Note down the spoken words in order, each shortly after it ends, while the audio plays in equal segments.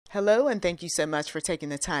Hello, and thank you so much for taking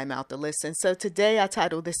the time out to listen. So today I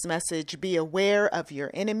titled this message, Be Aware of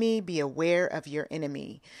Your Enemy, Be Aware of Your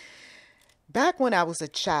Enemy. Back when I was a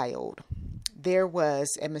child, there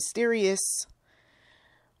was a mysterious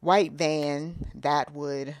white van that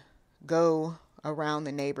would go around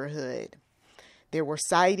the neighborhood. There were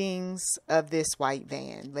sightings of this white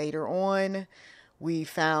van. Later on, we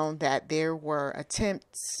found that there were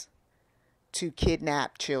attempts to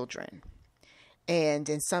kidnap children. And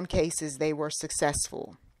in some cases, they were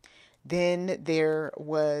successful. Then there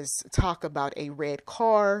was talk about a red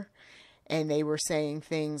car, and they were saying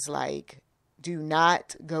things like, do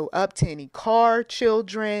not go up to any car,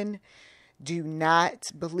 children. Do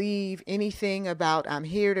not believe anything about, I'm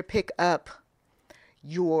here to pick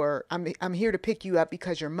you up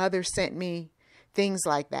because your mother sent me. Things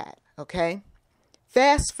like that, okay?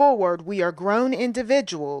 Fast forward, we are grown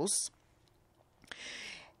individuals.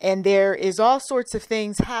 And there is all sorts of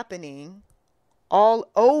things happening all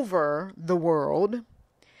over the world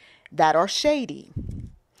that are shady.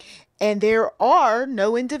 And there are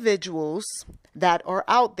no individuals that are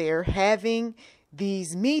out there having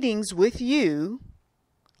these meetings with you,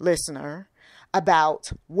 listener,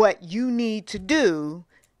 about what you need to do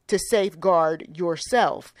to safeguard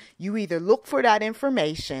yourself. You either look for that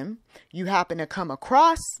information, you happen to come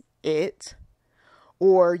across it,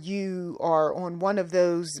 or you are on one of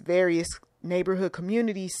those various neighborhood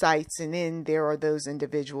community sites, and then there are those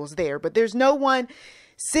individuals there. But there's no one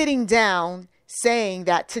sitting down saying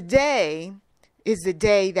that today is the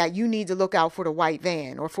day that you need to look out for the white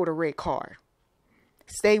van or for the red car.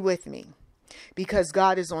 Stay with me, because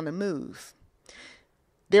God is on the move.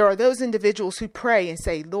 There are those individuals who pray and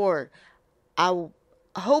say, Lord, I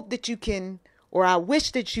hope that you can, or I wish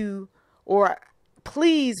that you, or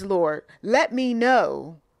please, Lord, let me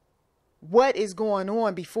know what is going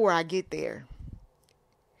on before I get there.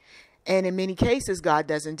 And in many cases, God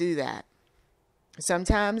doesn't do that.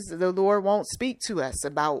 Sometimes the Lord won't speak to us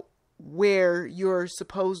about where you're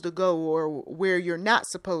supposed to go or where you're not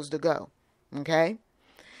supposed to go. Okay?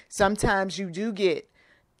 Sometimes you do get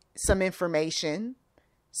some information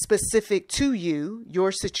specific to you,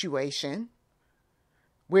 your situation,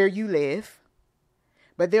 where you live.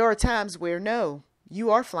 But there are times where no, you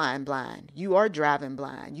are flying blind. You are driving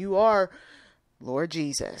blind. You are, Lord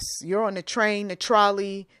Jesus, you're on the train, the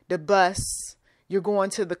trolley, the bus. You're going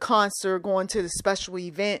to the concert, going to the special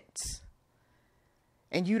event,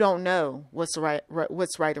 and you don't know what's right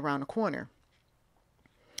around the corner.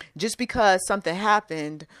 Just because something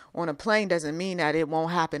happened on a plane doesn't mean that it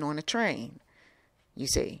won't happen on a train. You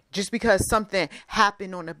see, just because something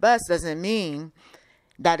happened on a bus doesn't mean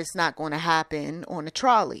that it's not going to happen on a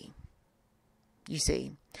trolley. You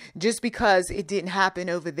see, just because it didn't happen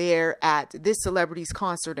over there at this celebrity's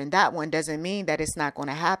concert and that one doesn't mean that it's not going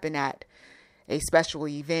to happen at a special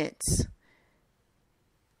event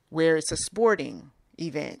where it's a sporting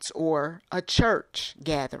event or a church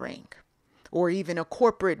gathering or even a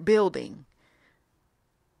corporate building.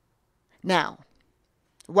 Now,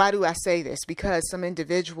 why do I say this? Because some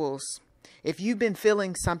individuals, if you've been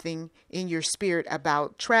feeling something in your spirit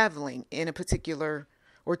about traveling in a particular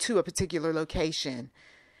or to a particular location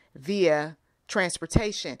via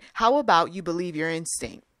transportation, how about you believe your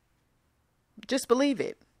instinct? Just believe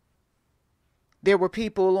it. There were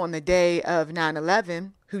people on the day of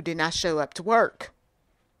 9/11 who did not show up to work.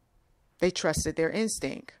 They trusted their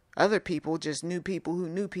instinct. Other people just knew people who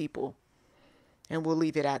knew people. And we'll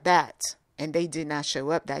leave it at that. And they did not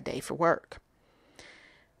show up that day for work.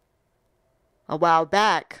 A while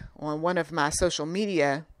back on one of my social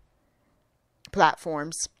media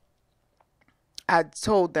platforms, I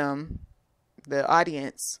told them, the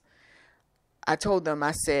audience, I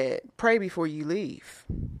said, pray before you leave.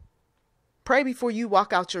 Pray before you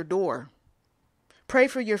walk out your door. Pray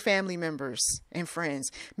for your family members and friends.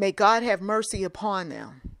 May God have mercy upon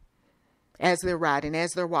them as they're riding,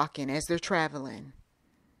 as they're walking, as they're traveling.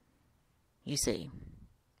 You see,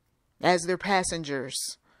 as they're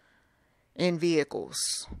passengers in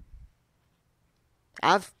vehicles.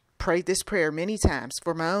 I've prayed this prayer many times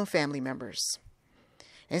for my own family members.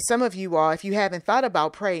 And some of you all, if you haven't thought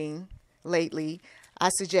about praying lately, I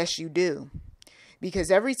suggest you do.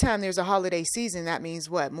 Because every time there's a holiday season, that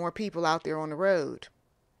means what? More people out there on the road.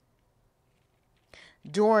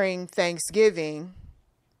 During Thanksgiving,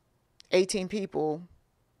 18 people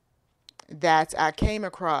that I came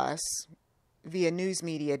across via news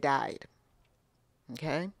media died.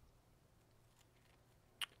 Okay?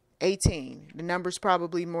 18. The number's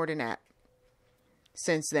probably more than that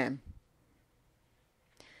since then.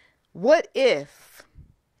 What if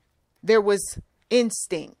there was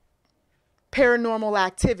instinct paranormal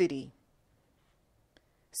activity,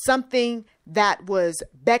 something that was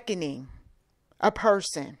beckoning a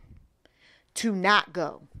person to not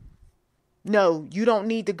go. No, you don't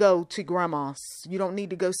need to go to grandma's. You don't need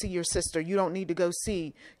to go see your sister. You don't need to go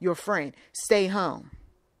see your friend. Stay home.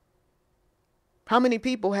 How many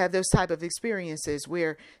people have those type of experiences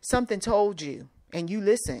where something told you and you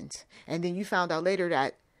listened, and then you found out later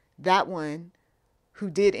that that one who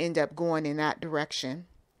did end up going in that direction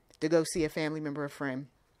to go see a family member or friend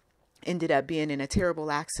ended up being in a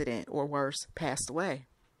terrible accident, or worse, passed away.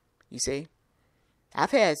 You see?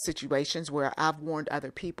 I've had situations where I've warned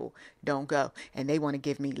other people, don't go, and they want to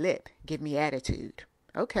give me lip, give me attitude.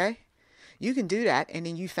 Okay, you can do that, and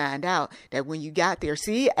then you find out that when you got there,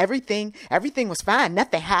 see, everything was fine,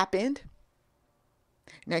 nothing happened.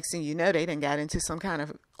 Next thing you know, they done got into some kind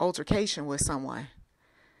of altercation with someone.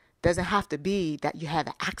 Doesn't have to be that you have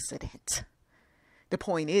an accident. The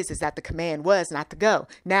point is that the command was not to go.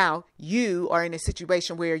 Now you are in a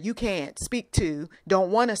situation where you can't speak to,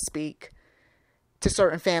 don't want to speak to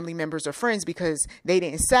certain family members or friends because they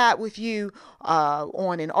didn't side with you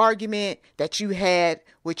on an argument that you had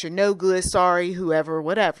with your no good, sorry, whoever,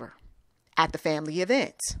 whatever, at the family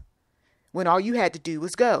event, when all you had to do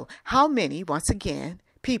was go. How many, once again,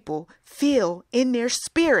 people feel in their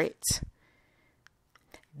spirit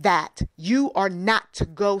that you are not to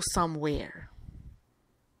go somewhere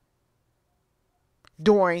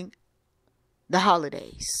during the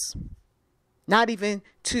holidays, not even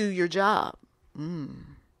to your job?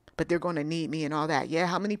 But they're going to need me and all that. Yeah,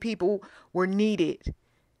 how many people were needed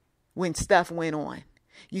when stuff went on?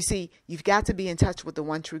 You see, you've got to be in touch with the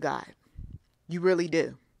one true God. You really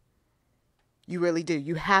do. You really do.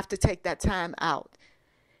 You have to take that time out,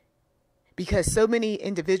 because so many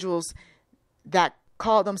individuals that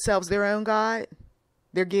call themselves their own God,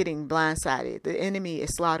 they're getting blindsided. The enemy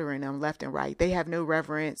is slaughtering them left and right. They have no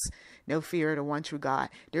reverence, no fear of the one true God.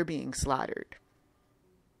 They're being slaughtered.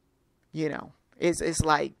 You know, it's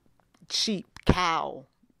like sheep, cow,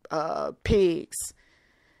 pigs.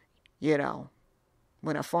 You know,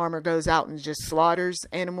 when a farmer goes out and just slaughters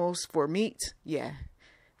animals for meat. Yeah,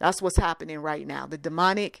 that's what's happening right now. The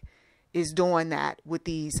demonic is doing that with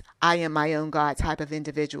these I am my own God type of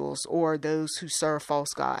individuals, or those who serve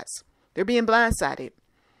false gods. They're being blindsided.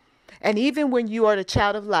 And even when you are the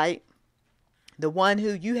child of light, the one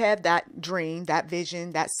who you have that dream, that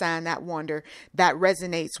vision, that sign, that wonder that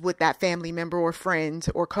resonates with that family member or friend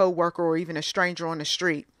or co-worker or even a stranger on the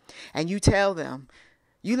street, and you tell them,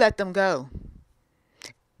 you let them go.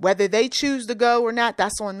 Whether they choose to go or not,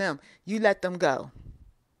 that's on them. You let them go.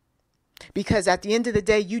 Because at the end of the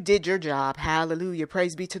day, you did your job. Hallelujah.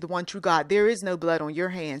 Praise be to the one true God. There is no blood on your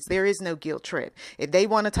hands. There is no guilt trip. If they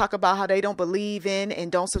want to talk about how they don't believe in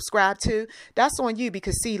and don't subscribe to, that's on you.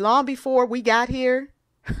 Because see, long before we got here,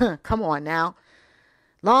 come on now.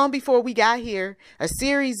 Long before we got here, a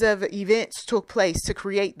series of events took place to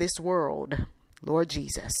create this world. Lord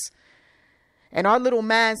Jesus. And our little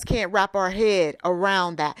minds can't wrap our head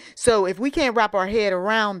around that. So if we can't wrap our head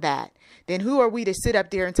around that, then who are we to sit up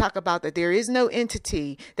there and talk about that there is no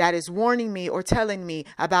entity that is warning me or telling me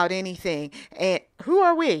about anything? And who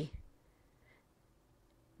are we?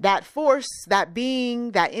 That force, that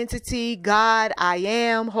being, that entity, God, I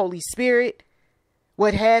am, Holy Spirit,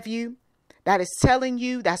 what have you, that is telling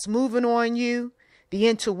you, that's moving on you, the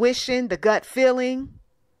intuition, the gut feeling,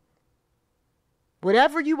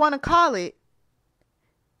 whatever you want to call it,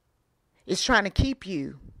 is trying to keep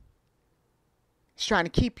you. It's trying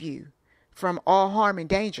to keep you from all harm and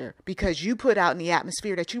danger, because you put out in the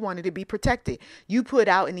atmosphere that you wanted to be protected. You put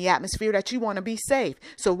out in the atmosphere that you want to be safe.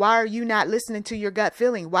 So why are you not listening to your gut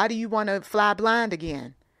feeling? Why do you want to fly blind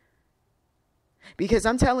again? Because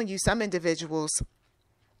I'm telling you, some individuals,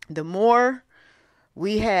 the more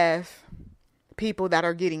we have people that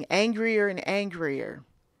are getting angrier and angrier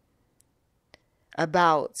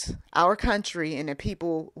about our country and the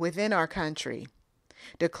people within our country,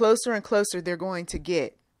 the closer and closer they're going to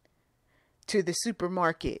get to the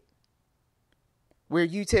supermarket where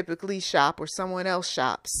you typically shop or someone else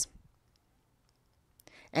shops.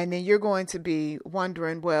 And then you're going to be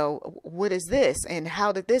wondering, well, what is this? And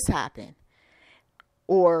how did this happen?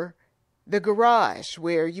 Or the garage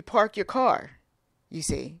where you park your car, you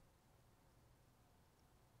see.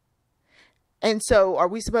 And so are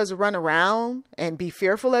we supposed to run around and be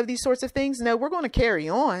fearful of these sorts of things? No, we're going to carry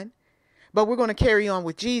on. But we're going to carry on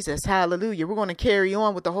with Jesus. Hallelujah. We're going to carry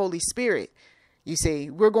on with the Holy Spirit. You see,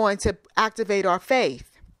 we're going to activate our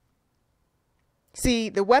faith. See,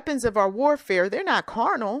 the weapons of our warfare, they're not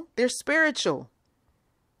carnal. They're spiritual.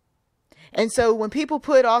 And so when people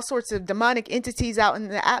put all sorts of demonic entities out in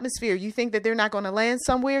the atmosphere, you think that they're not going to land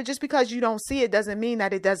somewhere. Just because you don't see it doesn't mean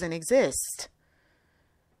that it doesn't exist.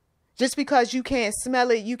 Just because you can't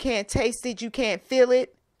smell it, you can't taste it, you can't feel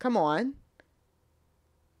it. Come on.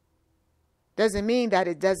 Doesn't mean that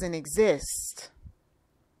it doesn't exist.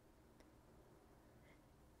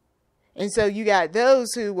 And so you got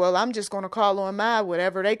those who, well, I'm just going to call on my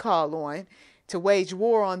whatever they call on to wage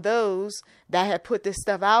war on those that have put this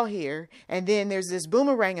stuff out here. And then there's this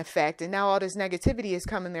boomerang effect. And now all this negativity is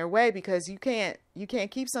coming their way because you can't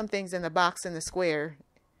keep some things in the box, in the square,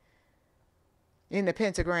 in the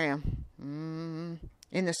pentagram, in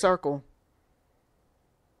the circle.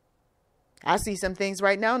 I see some things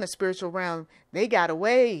right now in the spiritual realm. They got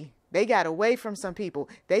away. They got away from some people.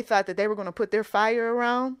 They thought that they were going to put their fire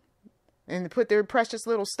around and put their precious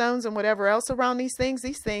little stones and whatever else around these things.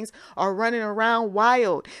 These things are running around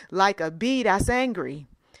wild like a bee that's angry.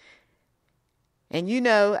 And you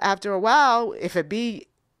know, after a while, if a bee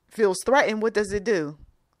feels threatened, what does it do?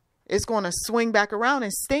 It's going to swing back around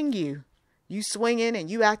and sting you. You swinging and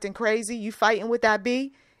you acting crazy, you fighting with that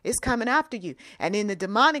bee, it's coming after you. And in the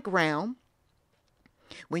demonic realm,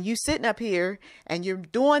 when you sitting up here and you're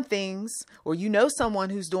doing things, or you know someone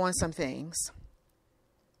who's doing some things,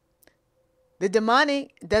 the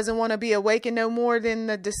demonic doesn't want to be awakened no more than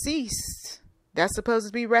the deceased. That's supposed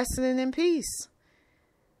to be resting in peace.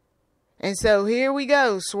 And so here we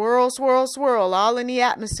go. Swirl, swirl, swirl, all in the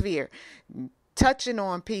atmosphere, touching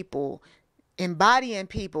on people, embodying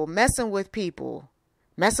people, messing with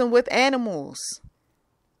animals.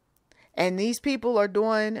 And these people are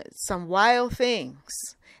doing some wild things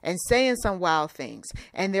and saying some wild things.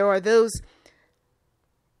 And there are those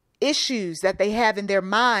issues that they have in their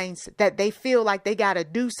minds that they feel like they got to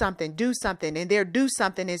do something. And their do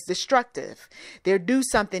something is destructive. Their do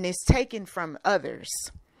something is taken from others.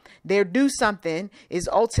 Their do something is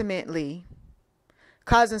ultimately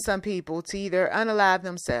causing some people to either unalive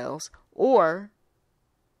themselves or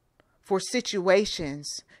for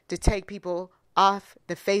situations to take people off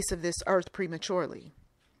the face of this earth prematurely.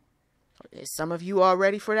 Is some of you all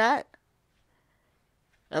ready for that?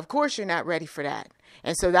 Of course you're not ready for that.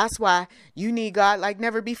 And so that's why you need God like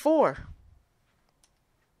never before.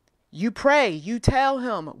 You pray, you tell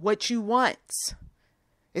him what you want.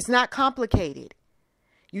 It's not complicated.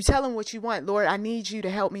 You tell him what you want. Lord, I need you to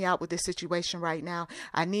help me out with this situation right now.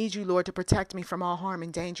 I need you, Lord, to protect me from all harm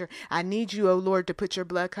and danger. I need you, oh Lord, to put your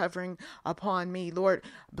blood covering upon me. Lord,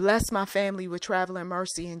 bless my family with traveling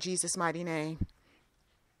mercy in Jesus' mighty name.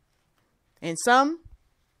 And some,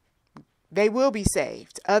 they will be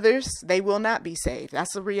saved. Others, they will not be saved.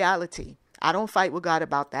 That's a reality. I don't fight with God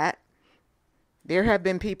about that. There have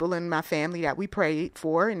been people in my family that we prayed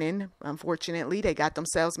for, and then unfortunately they got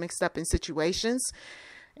themselves mixed up in situations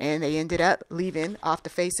and they ended up leaving off the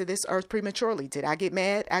face of this earth prematurely. Did I get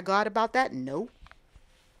mad at God about that? No.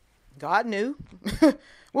 God knew.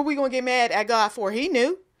 What we going to get mad at God for? He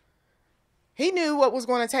knew. He knew what was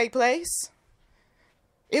going to take place.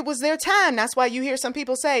 It was their time. That's why you hear some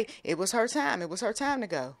people say, it was her time. It was her time to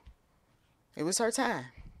go. It was her time.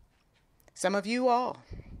 Some of you all,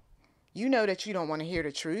 you know that you don't want to hear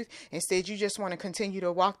the truth. Instead, you just want to continue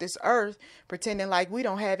to walk this earth pretending like we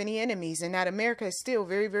don't have any enemies and that America is still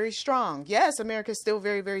very, very strong. Yes, America is still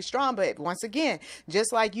very, very strong. But once again,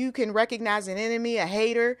 just like you can recognize an enemy, a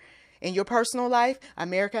hater in your personal life,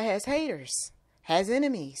 America has haters, has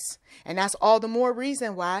enemies. And that's all the more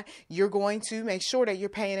reason why you're going to make sure that you're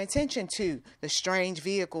paying attention to the strange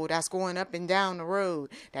vehicle that's going up and down the road,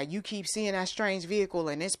 that you keep seeing that strange vehicle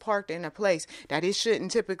and it's parked in a place that it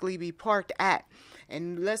shouldn't typically be parked at.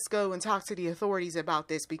 And let's go and talk to the authorities about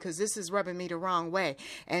this, because this is rubbing me the wrong way.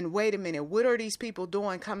 And wait a minute, what are these people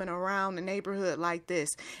doing coming around the neighborhood like this?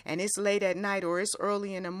 And it's late at night or it's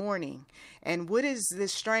early in the morning. And what is the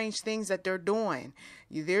strange things that they're doing?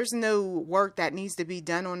 There's no work that needs to be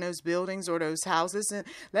done on those buildings or those houses. And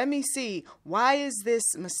let me see, why is this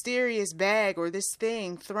mysterious bag or this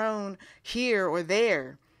thing thrown here or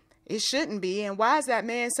there? It shouldn't be. And why is that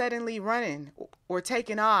man suddenly running or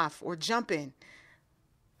taking off or jumping?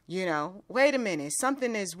 You know, wait a minute,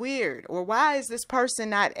 something is weird. Or why is this person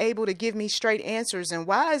not able to give me straight answers? And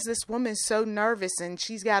why is this woman so nervous and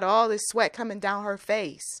she's got all this sweat coming down her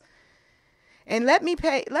face? And let me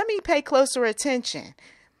pay closer attention.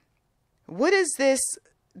 What is this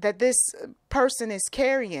that this person is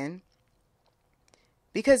carrying?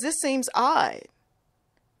 Because this seems odd.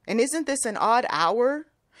 And isn't this an odd hour?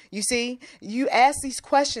 You see, you ask these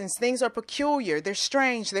questions. Things are peculiar. They're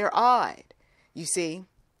strange. They're odd. You see,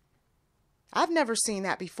 I've never seen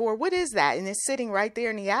that before. What is that? And it's sitting right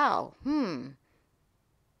there in the aisle.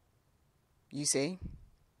 you see,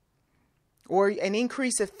 or an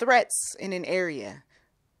increase of threats in an area.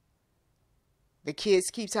 The kids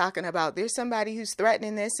keep talking about there's somebody who's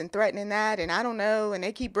threatening this and threatening that, and I don't know, and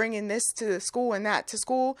they keep bringing this to the school and that to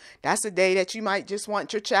school. That's a day that you might just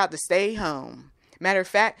want your child to stay home. Matter of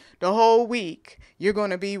fact, the whole week you're going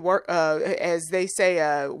to be as they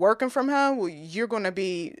say, working from home. Well, you're going to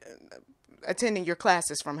be attending your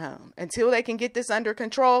classes from home until they can get this under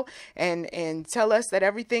control and tell us that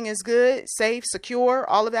everything is good, safe, secure,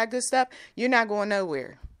 all of that good stuff. You're not going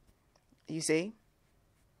nowhere. You see?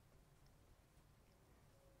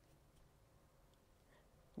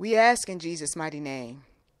 We ask in Jesus' mighty name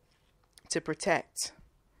to protect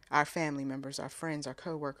our family members, our friends, our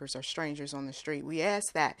co-workers, our strangers on the street. We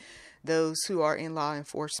ask that those who are in law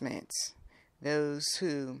enforcement, those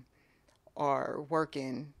who are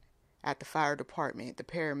working at the fire department, the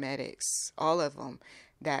paramedics, all of them,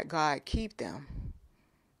 that God keep them,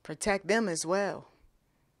 protect them as well.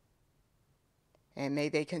 And may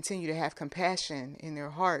they continue to have compassion in their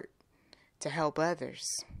heart to help others,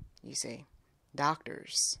 you see.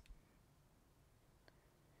 Doctors.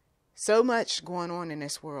 So much going on in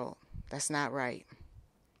this world that's not right.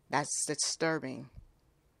 That's disturbing.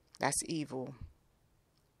 That's evil.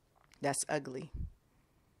 That's ugly.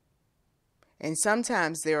 And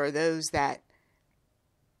sometimes there are those that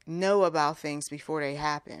know about things before they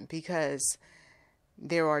happen, because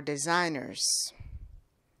there are designers,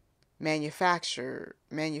 manufactured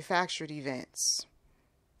events,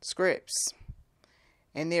 scripts.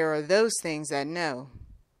 And there are those things that know.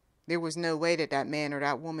 There was no way that that man or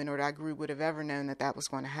that woman or that group would have ever known that that was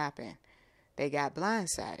going to happen. They got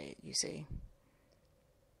blindsided, you see.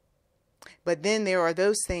 But then there are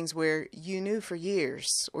those things where you knew for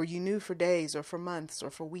years, or you knew for days, or for months,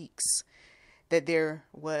 or for weeks, that there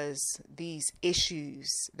was these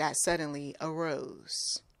issues that suddenly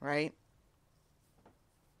arose, right?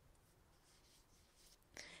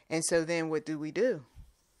 And so then what do?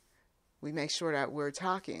 We make sure that we're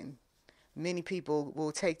talking. Many people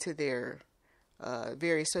will take to their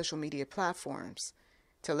various social media platforms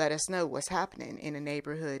to let us know what's happening in a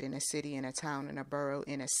neighborhood, in a city, in a town, in a borough,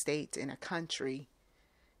 in a state, in a country,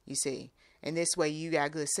 you see. And this way you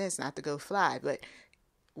got good sense not to go fly. But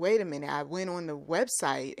wait a minute, I went on the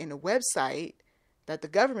website, and the website that the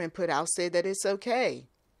government put out said that it's okay.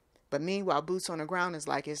 But meanwhile, boots on the ground is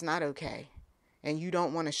like it's not okay. And you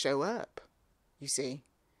don't want to show up, you see.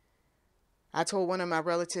 I told one of my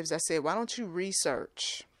relatives, I said, why don't you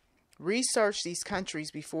research these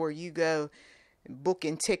countries before you go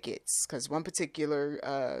booking tickets? Because one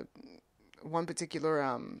particular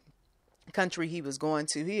country he was going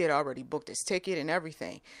to, he had already booked his ticket and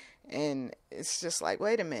everything. And it's just like,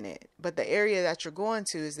 wait a minute. But the area that you're going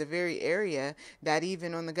to is the very area that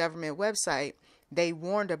even on the government website, they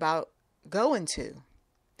warned about going to.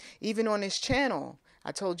 Even on this channel,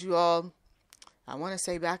 I told you all, I want to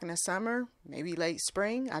say back in the summer, maybe late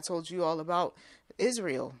spring, I told you all about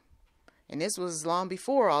Israel. And this was long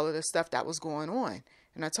before all of the stuff that was going on.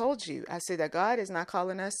 And I told you, I said that God is not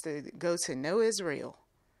calling us to go to no Israel.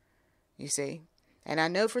 You see? And I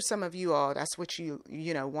know for some of you all, that's what you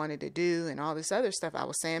wanted to do and all this other stuff I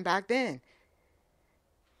was saying back then.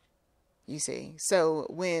 You see? So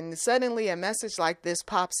when suddenly a message like this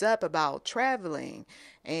pops up about traveling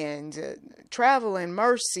and travel and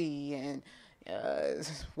mercy and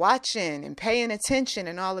watching and paying attention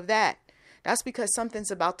and all of that, that's because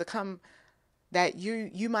something's about to come that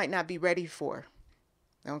you might not be ready for.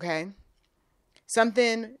 Okay?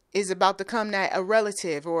 Something is about to come that a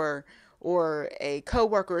relative or a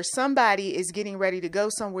coworker or somebody is getting ready to go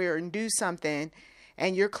somewhere and do something,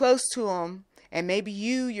 and you're close to them, and maybe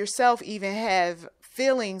you yourself even have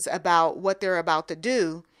feelings about what they're about to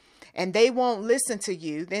do, and they won't listen to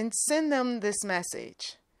you. Then send them this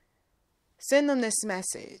message. Send them this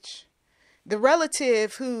message. The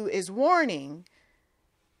relative who is warning,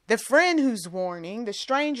 the friend who's warning, the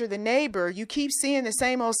stranger, the neighbor, you keep seeing the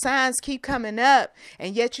same old signs keep coming up,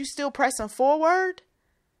 and yet you still pressing forward,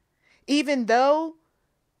 even though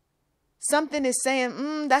something is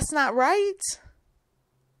saying, that's not right.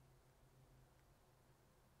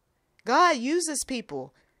 God uses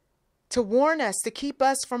people to warn us, to keep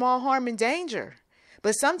us from all harm and danger.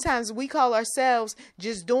 But sometimes we call ourselves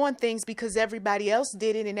just doing things because everybody else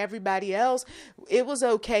did it and everybody else, it was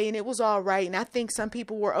okay and it was all right. And I think some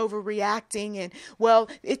people were overreacting, and well,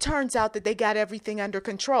 it turns out that they got everything under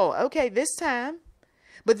control. Okay, this time.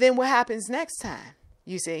 But then what happens next time?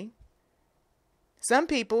 You see, some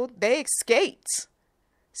people, they escaped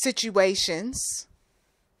situations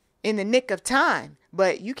in the nick of time,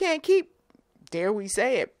 but you can't keep, dare we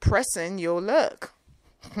say it, pressing your luck.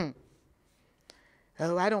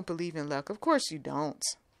 Oh, I don't believe in luck. Of course you don't.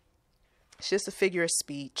 It's just a figure of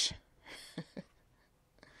speech.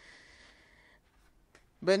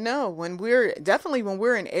 But no, when we're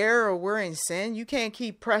in error or we're in sin, you can't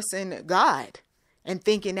keep pressing God and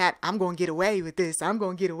thinking that I'm going to get away with this. I'm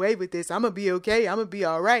going to get away with this. I'm going to be okay. I'm going to be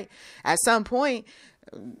all right. At some point,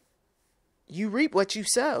 you reap what you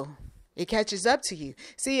sow. It catches up to you.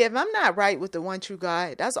 See, if I'm not right with the one true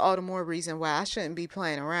God, that's all the more reason why I shouldn't be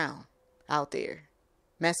playing around out there,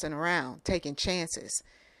 messing around, taking chances,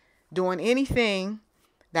 doing anything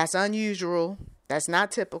that's unusual, that's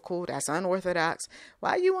not typical, that's unorthodox.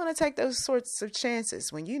 Why you want to take those sorts of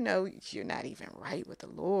chances when you know you're not even right with the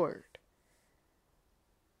Lord?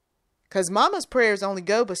 Because mama's prayers only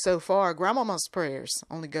go but so far. Grandmama's prayers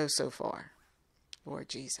only go so far. Lord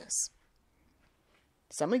Jesus.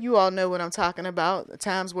 Some of you all know what I'm talking about. The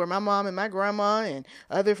times where my mom and my grandma and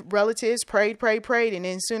other relatives prayed. And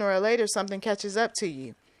then sooner or later, something catches up to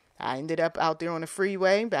you. I ended up out there on the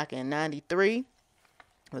freeway back in 93.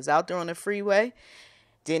 Was out there on the freeway.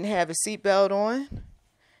 Didn't have a seatbelt on.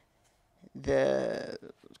 The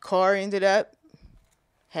car ended up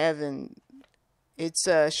having its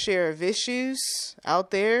share of issues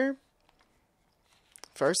out there.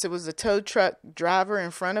 First, it was a tow truck driver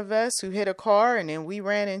in front of us who hit a car, and then we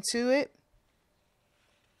ran into it.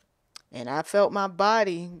 And I felt my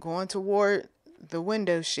body going toward the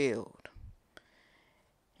window shield.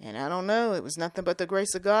 And I don't know, it was nothing but the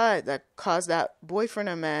grace of God that caused that boyfriend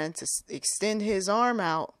of mine to extend his arm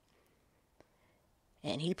out.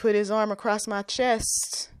 And he put his arm across my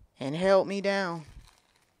chest and held me down.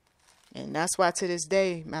 And that's why to this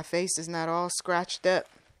day, my face is not all scratched up.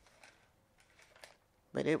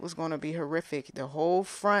 But it was going to be horrific. The whole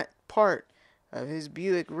front part of his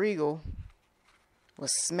Buick Regal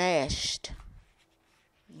was smashed.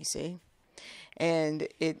 You see? And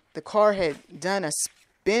the car had done a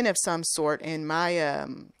spin of some sort, and my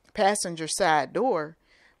passenger side door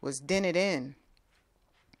was dented in.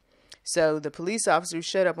 So the police officer who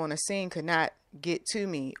showed up on the scene could not get to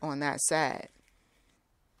me on that side.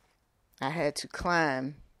 I had to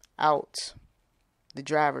climb out the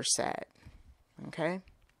driver's side. Okay.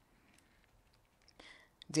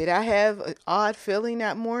 Did I have an odd feeling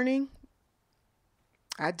that morning?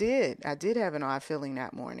 I did. I did have an odd feeling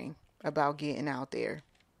that morning about getting out there.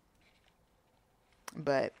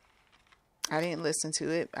 But I didn't listen to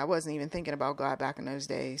it. I wasn't even thinking about God back in those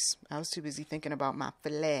days. I was too busy thinking about my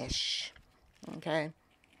flesh. Okay.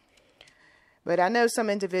 But I know some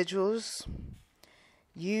individuals,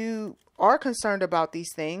 you are concerned about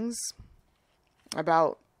these things,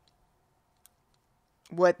 about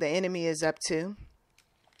what the enemy is up to.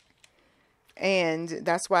 And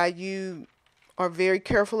that's why you are very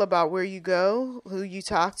careful about where you go, who you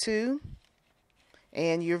talk to.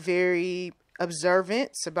 And you're very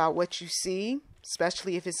observant about what you see,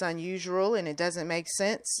 especially if it's unusual and it doesn't make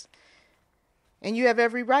sense. And you have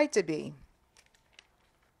every right to be.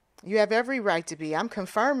 You have every right to be. I'm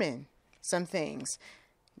confirming some things.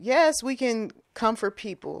 Yes, we can comfort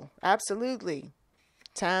people. Absolutely.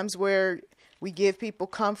 Times where we give people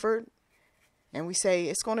comfort and we say,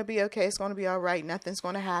 it's going to be okay. It's going to be all right. Nothing's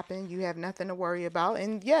going to happen. You have nothing to worry about.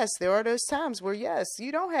 And yes, there are those times where, yes,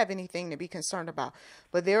 you don't have anything to be concerned about.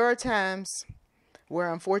 But there are times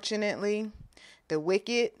where, unfortunately, the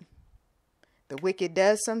wicked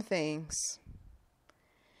does some things.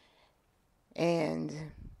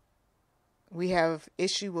 And we have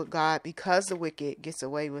issue with God because the wicked gets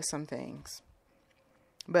away with some things.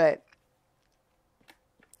 But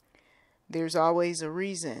there's always a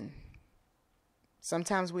reason.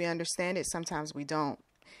 Sometimes we understand it, sometimes we don't.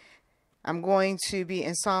 I'm going to be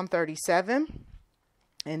in Psalm 37,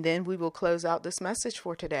 and then we will close out this message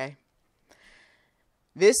for today.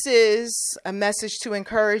 This is a message to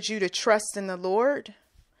encourage you to trust in the Lord,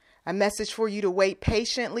 a message for you to wait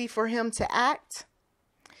patiently for him to act.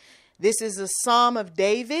 This is a Psalm of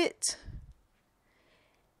David,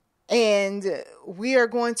 and we are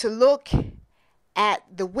going to look at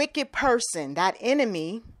the wicked person, that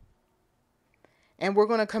enemy, and we're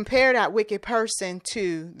going to compare that wicked person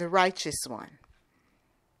to the righteous one.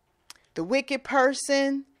 The wicked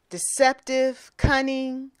person, deceptive,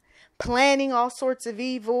 cunning, planning all sorts of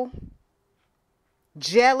evil,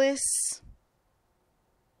 jealous,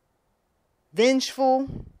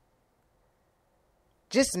 vengeful,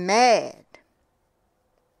 just mad.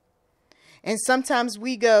 And sometimes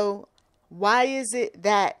we go, why is it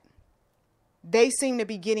that they seem to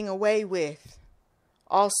be getting away with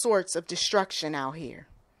all sorts of destruction out here?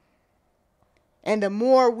 And the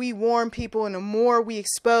more we warn people and the more we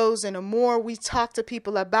expose and the more we talk to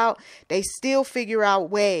people about, they still figure out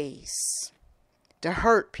ways to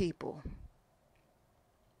hurt people.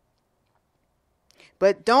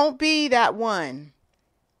 But don't be that one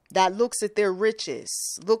that looks at their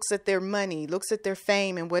riches, looks at their money, looks at their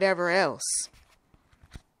fame and whatever else,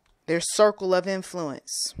 their circle of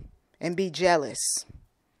influence, and be jealous.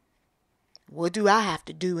 What do I have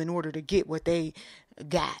to do in order to get what they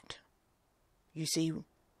got? You see,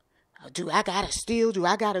 do I gotta steal? Do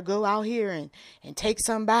I gotta go out here and take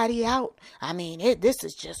somebody out? I mean, this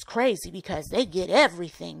is just crazy because they get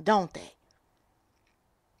everything, don't they?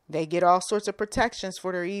 They get all sorts of protections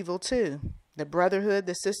for their evil too. The brotherhood,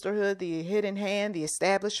 the sisterhood, the hidden hand, the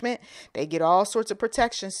establishment, they get all sorts of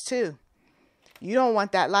protections too. You don't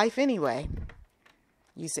want that life anyway.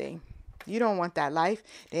 You see, you don't want that life.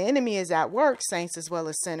 The enemy is at work, saints as well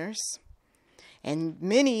as sinners. And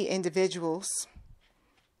many individuals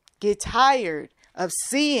get tired of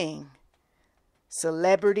seeing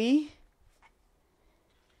celebrity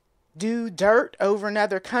do dirt over in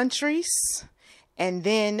other countries. And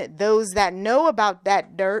then those that know about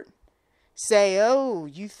that dirt say, oh,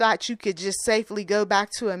 you thought you could just safely go back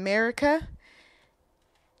to America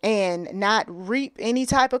and not reap any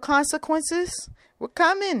type of consequences? We're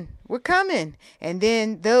coming. We're coming. And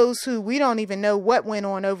then those who we don't even know what went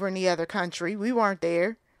on over in the other country. We weren't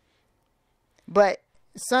there. But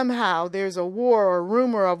somehow there's a war or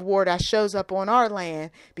rumor of war that shows up on our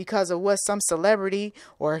land because of what some celebrity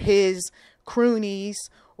or his croonies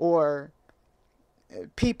or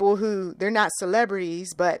people who, they're not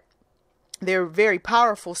celebrities, but they're very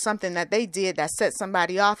powerful, something that they did that set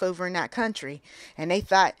somebody off over in that country. And they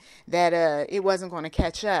thought that it wasn't going to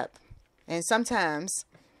catch up. And sometimes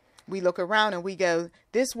we look around and we go,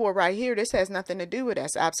 this war right here, this has nothing to do with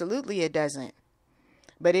us. Absolutely it doesn't.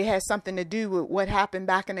 But it has something to do with what happened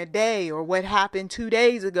back in the day, or what happened 2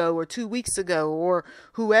 days ago or 2 weeks ago, or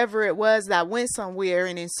whoever it was that went somewhere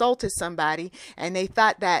and insulted somebody and they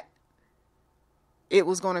thought that it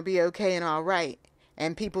was going to be okay and all right.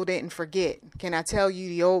 And people didn't forget. Can I tell you,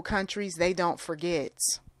 the old countries, they don't forget.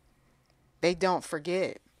 They don't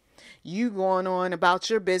forget. You going on about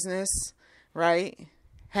your business, right?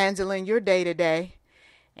 Handling your day to day.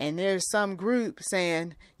 And there's some group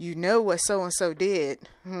saying, you know what so-and-so did.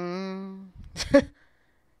 You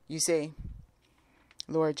see,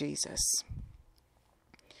 Lord Jesus.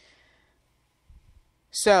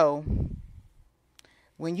 So,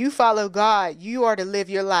 when you follow God, you are to live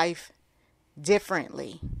your life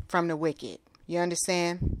differently from the wicked. You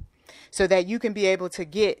understand? So that you can be able to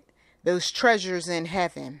get those treasures in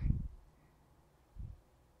heaven.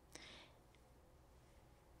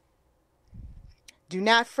 Do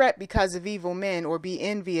not fret because of evil men, or be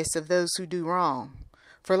envious of those who do wrong.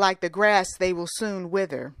 For like the grass, they will soon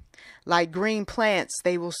wither. Like green plants,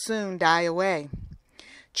 they will soon die away.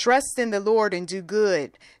 Trust in the Lord and do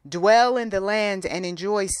good. Dwell in the land and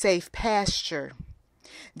enjoy safe pasture.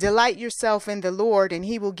 Delight yourself in the Lord, and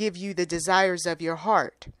he will give you the desires of your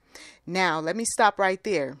heart. Now, let me stop right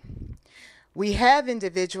there. We have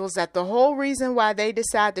individuals that the whole reason why they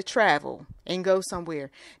decide to travel and go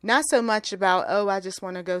somewhere, not so much about, oh, I just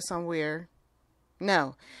want to go somewhere.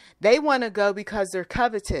 No, they want to go because they're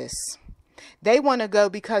covetous. They want to go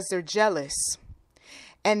because they're jealous.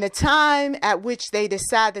 And the time at which they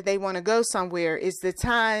decide that they want to go somewhere is the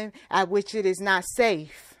time at which it is not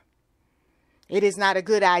safe. It is not a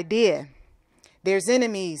good idea. There's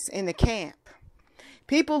enemies in the camp.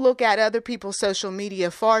 People look at other people's social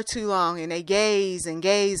media far too long, and they gaze and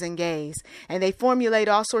gaze and gaze, and they formulate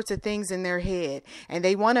all sorts of things in their head, and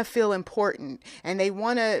they want to feel important, and they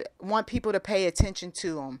want people to pay attention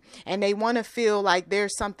to them, and they want to feel like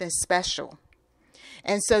there's something special.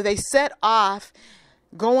 And so they set off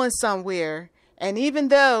going somewhere, and even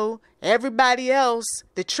though everybody else,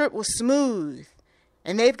 the trip was smooth,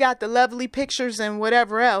 and they've got the lovely pictures and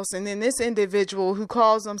whatever else. And then this individual who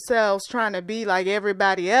calls themselves trying to be like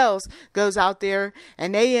everybody else goes out there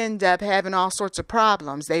and they end up having all sorts of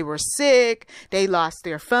problems. They were sick. They lost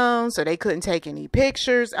their phone, so they couldn't take any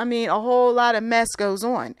pictures. I mean, a whole lot of mess goes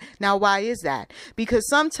on. Now, why is that? Because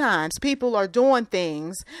sometimes people are doing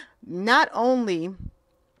things not only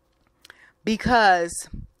because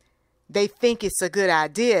they think it's a good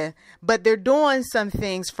idea, but they're doing some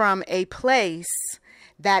things from a place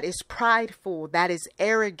that is prideful, that is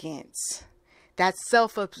arrogant, that's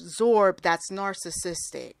self-absorbed, that's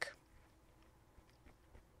narcissistic.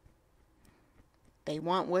 They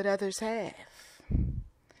want what others have.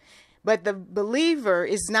 But the believer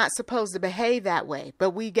is not supposed to behave that way.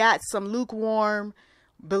 But we got some lukewarm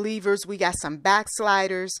believers. We got some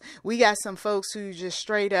backsliders. We got some folks who just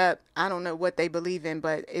straight up, I don't know what they believe in,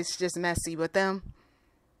 but it's just messy with them.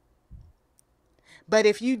 But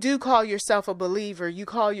if you do call yourself a believer, you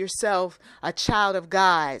call yourself a child of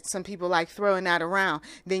God, some people like throwing that around,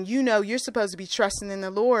 then you know you're supposed to be trusting in the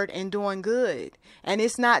Lord and doing good. And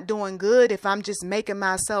it's not doing good if I'm just making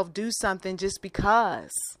myself do something just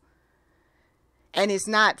because. And it's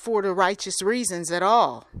not for the righteous reasons at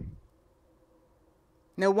all.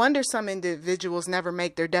 No wonder some individuals never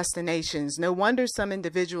make their destinations. No wonder some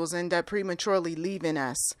individuals end up prematurely leaving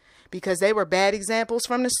us because they were bad examples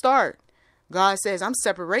from the start. God says, I'm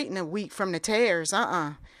separating the wheat from the tares.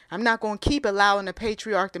 I'm not going to keep allowing the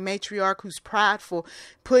patriarch, the matriarch who's prideful,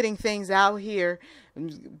 putting things out here,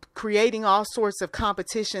 creating all sorts of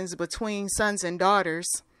competitions between sons and daughters,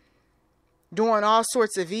 doing all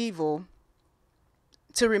sorts of evil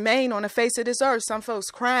to remain on the face of this earth. Some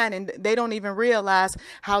folks crying and they don't even realize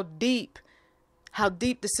how deep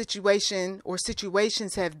the situation or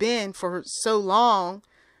situations have been for so long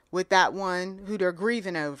with that one who they're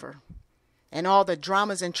grieving over. And all the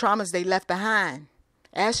dramas and traumas they left behind.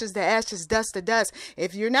 Ashes to ashes, dust to dust.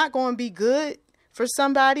 If you're not going to be good for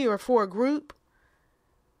somebody or for a group,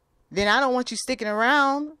 then I don't want you sticking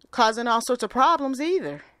around causing all sorts of problems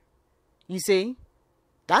either. You see?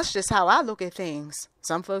 That's just how I look at things.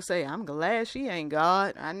 Some folks say, I'm glad she ain't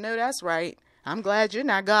God. I know that's right. I'm glad you're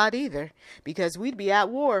not God either. Because we'd be at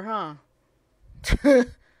war, huh?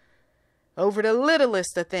 Over the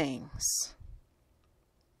littlest of things.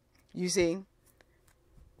 You see,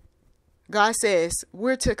 God says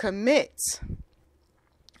we're to commit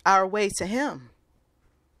our way to Him.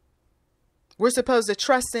 We're supposed to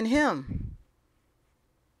trust in Him.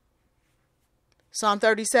 Psalm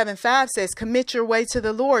 37:5 says, commit your way to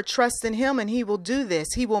the Lord, trust in Him, and He will do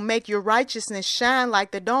this. He will make your righteousness shine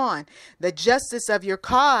like the dawn, the justice of your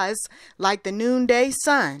cause like the noonday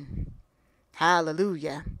sun.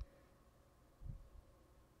 Hallelujah.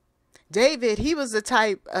 David, he was the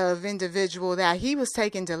type of individual that he was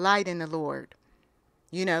taking delight in the Lord.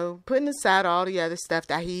 You know, putting aside all the other stuff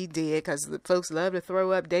that he did, because the folks love to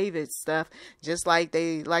throw up David's stuff, just like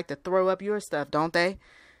they like to throw up your stuff, don't they?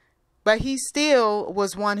 But he still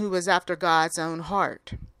was one who was after God's own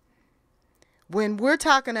heart. When we're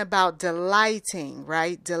talking about delighting,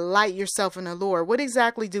 right? Delight yourself in the Lord. What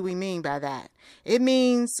exactly do we mean by that? It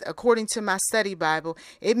means, according to my study Bible,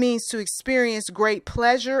 it means to experience great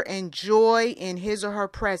pleasure and joy in His or her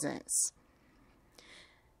presence.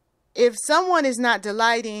 If someone is not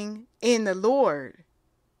delighting in the Lord,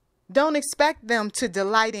 don't expect them to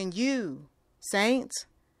delight in you, saints.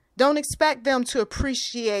 Don't expect them to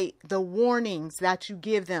appreciate the warnings that you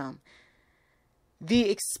give them.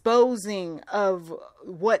 The exposing of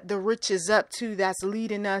what the rich is up to that's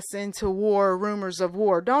leading us into war, rumors of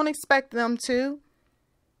war. Don't expect them to.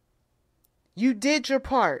 You did your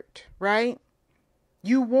part, right?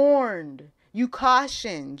 You warned, you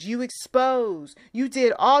cautioned, you exposed, you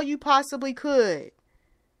did all you possibly could.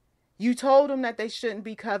 You told them that they shouldn't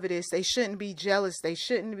be covetous, they shouldn't be jealous, they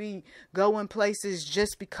shouldn't be going places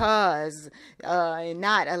just because, and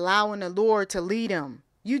not allowing the Lord to lead them.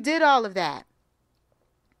 You did all of that.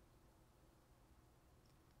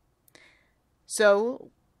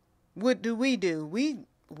 So what do? We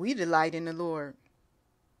delight in the Lord.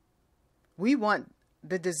 We want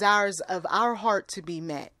the desires of our heart to be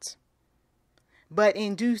met, but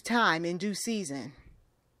in due time, in due season.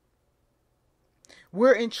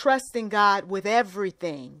 We're entrusting God with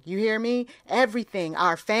everything. You hear me? Everything.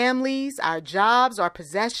 Our families, our jobs, our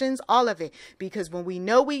possessions, all of it. Because when we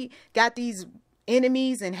know we got these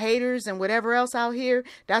enemies and haters and whatever else out here,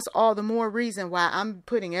 that's all the more reason why I'm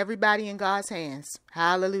putting everybody in God's hands.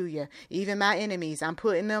 Hallelujah. Even my enemies, I'm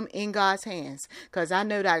putting them in God's hands, because I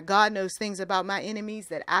know that God knows things about my enemies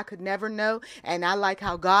that I could never know, and I like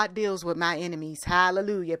how God deals with my enemies.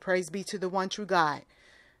 Hallelujah. Praise be to the one true God.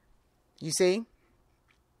 You see,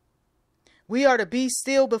 we are to be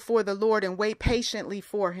still before the Lord and wait patiently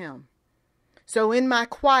for Him. So in my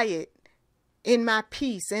quiet, in my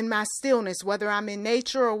peace, in my stillness, whether I'm in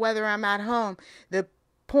nature or whether I'm at home, the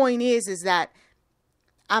point is that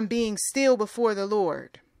I'm being still before the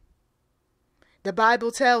Lord. The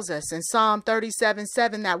Bible tells us in Psalm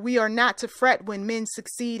 37:7 that we are not to fret when men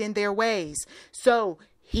succeed in their ways. So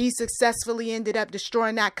he successfully ended up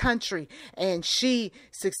destroying that country, and she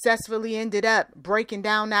successfully ended up breaking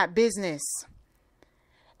down that business.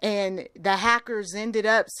 And the hackers ended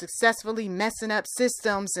up successfully messing up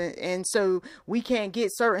systems. And so we can't get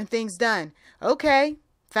certain things done. Okay,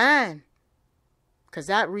 fine. Because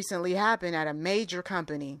that recently happened at a major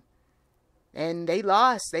company. And they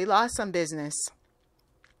lost some business.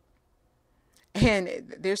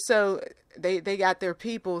 And they got their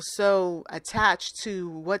people so attached to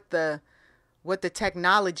what the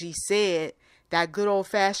technology said that good old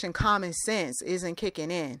fashioned common sense isn't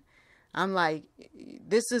kicking in. I'm like,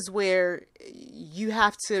 this is where you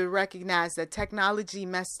have to recognize that technology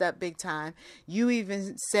messed up big time. You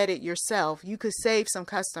even said it yourself. You could save some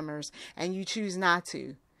customers and you choose not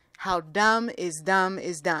to. How dumb is dumb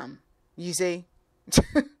is dumb. You see?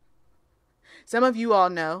 Some of you all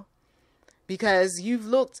know because you've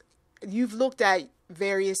looked at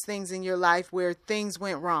various things in your life where things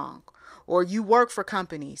went wrong, or you work for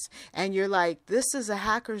companies and you're like, this is a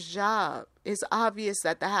hacker's job. It's obvious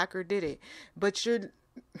that the hacker did it, but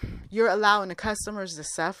you're allowing the customers to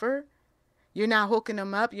suffer. You're not hooking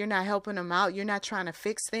them up. You're not helping them out. You're not trying to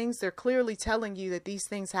fix things. They're clearly telling you that these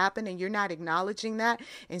things happen and you're not acknowledging that.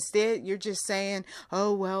 Instead, you're just saying,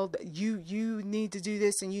 oh, well, you need to do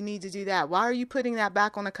this and you need to do that. Why are you putting that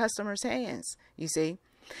back on the customer's hands? You see?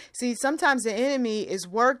 See, sometimes the enemy is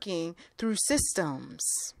working through systems.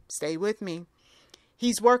 Stay with me.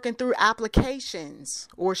 He's working through applications,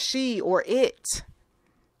 or she or it.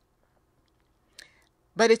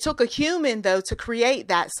 But it took a human, though, to create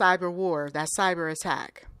that cyber war, that cyber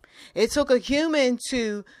attack. It took a human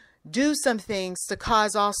to do some things to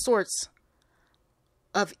cause all sorts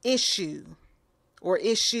of issue or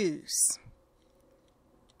issues.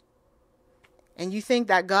 And you think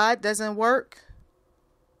that God doesn't work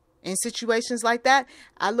in situations like that?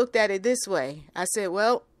 I looked at it this way. I said,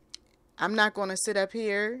 well, I'm not going to sit up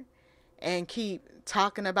here and keep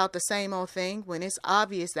talking about the same old thing when it's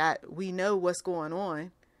obvious that we know what's going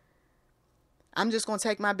on. I'm just going to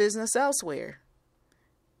take my business elsewhere.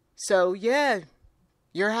 So yeah,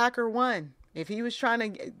 your hacker won. If he was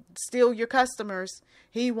trying to steal your customers,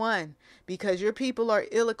 he won, because your people are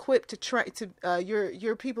ill-equipped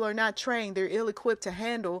your people are not trained. They're ill-equipped to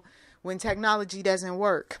handle when technology doesn't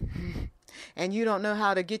work, and you don't know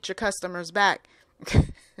how to get your customers back.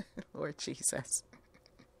 Lord Jesus.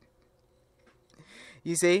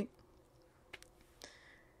 You see?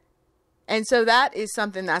 And so that is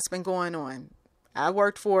something that's been going on. I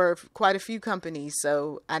worked for quite a few companies,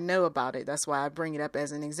 so I know about it. That's why I bring it up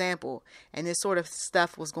as an example. And this sort of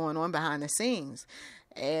stuff was going on behind the scenes.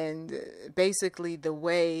 And basically the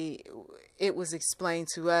way it was explained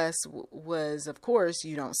to us was, of course,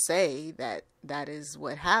 you don't say that that is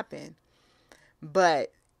what happened.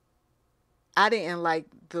 But I didn't like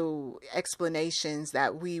the explanations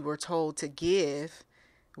that we were told to give,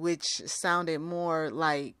 which sounded more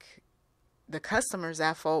like the customer's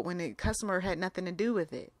at fault when the customer had nothing to do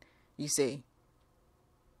with it, you see.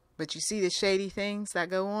 But you see the shady things that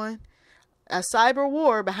go on? A cyber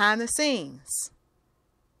war behind the scenes.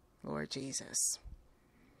 Lord Jesus.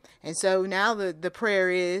 And so now the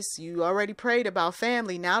prayer is, you already prayed about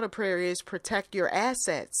family. Now the prayer is protect your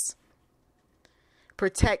assets.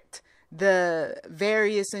 Protect the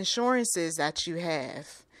various insurances that you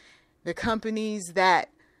have. The companies that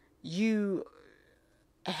you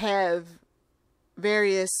have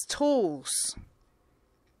various tools,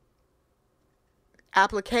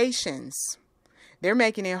 applications. They're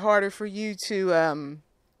making it harder for you to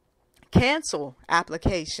cancel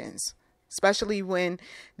applications, especially when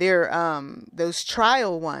they're those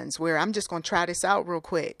trial ones where I'm just going to try this out real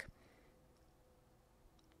quick.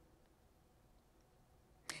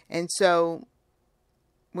 And so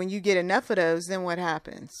when you get enough of those, then what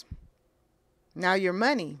happens? Now your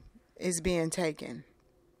money is being taken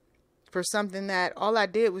for something that all I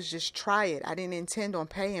did was just try it. I didn't intend on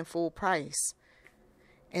paying full price.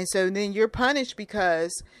 And so then you're punished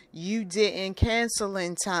because you didn't cancel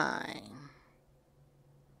in time.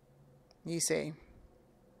 You see.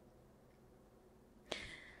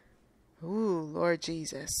 Ooh, Lord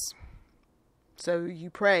Jesus. So you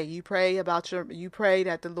pray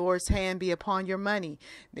that the Lord's hand be upon your money.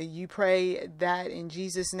 That you pray that in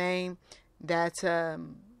Jesus' name that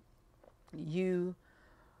you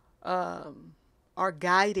are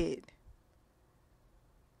guided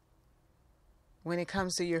when it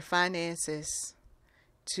comes to your finances,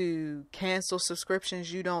 to cancel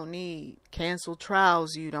subscriptions you don't need, cancel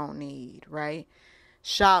trials you don't need, right?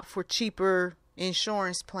 Shop for cheaper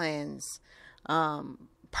insurance plans,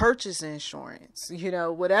 purchase insurance,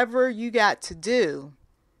 whatever you got to do.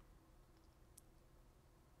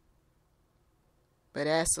 But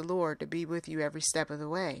ask the Lord to be with you every step of the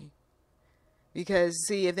way. Because,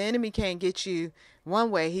 see, if the enemy can't get you one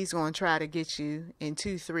way, he's going to try to get you in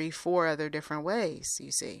 2, 3, 4 other different ways, you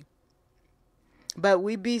see. But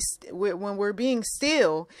when we're being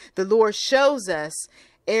still, the Lord shows us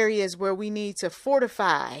areas where we need to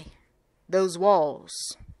fortify those walls,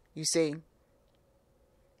 you see.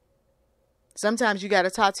 Sometimes you got to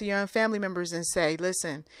talk to your own family members and say,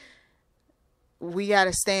 listen, we got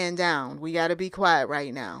to stand down. We got to be quiet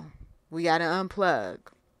right now. We got to unplug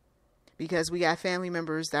because we got family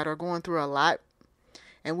members that are going through a lot,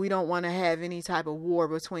 and we don't want to have any type of war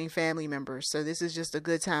between family members. So this is just a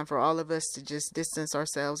good time for all of us to just distance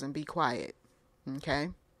ourselves and be quiet. Okay.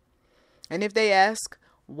 And if they ask,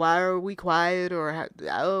 why are we quiet? Or,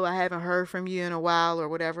 oh, I haven't heard from you in a while or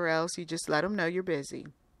whatever else, you just let them know you're busy.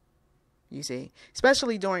 You see,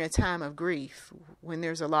 especially during a time of grief when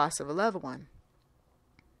there's a loss of a loved one.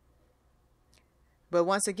 But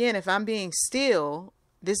once again, if I'm being still,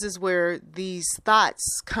 this is where these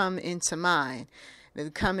thoughts come into mind. They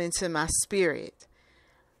come into my spirit.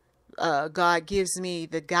 God gives me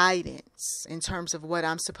the guidance in terms of what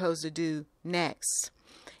I'm supposed to do next.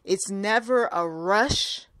 It's never a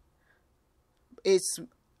rush. It's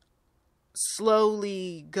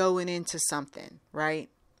slowly going into something, right?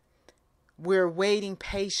 We're waiting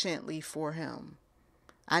patiently for him.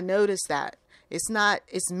 I noticed that.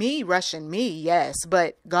 It's me rushing me, yes,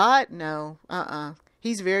 but God, no,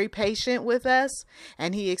 He's very patient with us,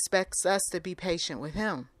 and he expects us to be patient with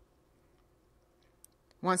him.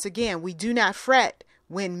 Once again, we do not fret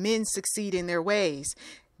when men succeed in their ways.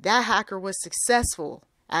 That hacker was successful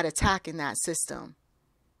at attacking that system,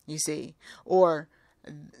 you see, or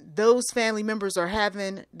those family members are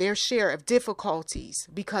having their share of difficulties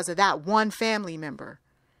because of that one family member.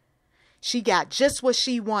 She got just what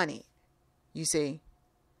she wanted, you see,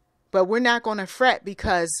 but we're not going to fret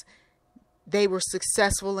because they were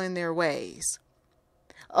successful in their ways.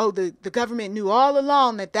 Oh, the government knew all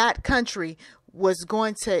along that country was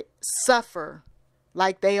going to suffer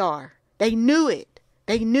like they are. They knew it.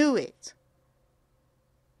 They knew it.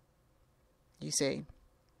 You see,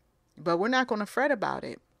 but we're not going to fret about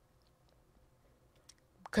it.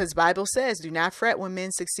 Because Bible says, do not fret when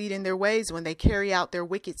men succeed in their ways, when they carry out their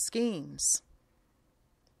wicked schemes.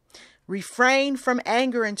 Refrain from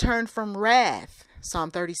anger and turn from wrath.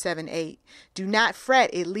 Psalm 37:8. Do not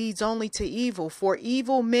fret, it leads only to evil, for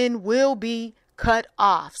evil men will be cut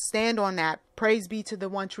off. Stand on that. Praise be to the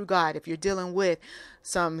one true God. If you're dealing with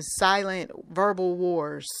some silent verbal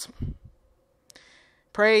wars,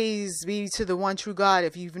 praise be to the one true God.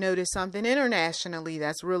 If you've noticed something internationally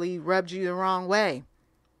that's really rubbed you the wrong way,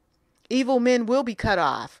 evil men will be cut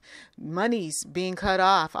off. Money's being cut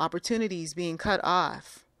off. Opportunities being cut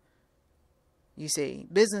off. You see,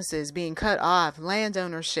 businesses being cut off, land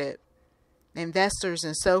ownership, investors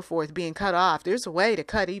and so forth being cut off. There's a way to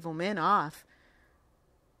cut evil men off.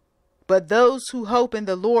 But those who hope in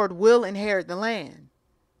the Lord will inherit the land.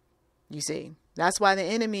 You see, that's why the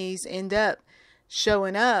enemies end up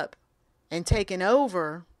showing up and taking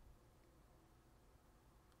over.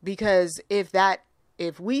 Because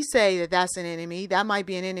if we say that that's an enemy, that might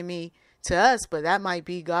be an enemy to us, but that might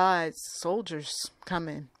be God's soldiers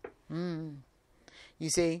coming. You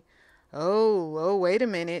see, oh, wait a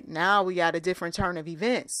minute. Now we got a different turn of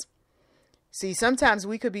events. See, sometimes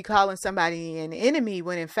we could be calling somebody an enemy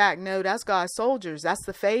when in fact, no, that's God's soldiers. That's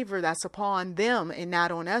the favor that's upon them and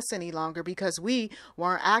not on us any longer, because we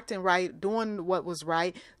weren't acting right, doing what was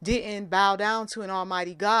right, didn't bow down to an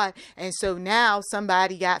almighty God. And so now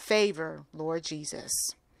somebody got favor, Lord Jesus.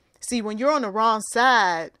 See, when you're on the wrong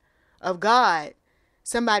side of God,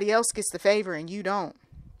 somebody else gets the favor and you don't.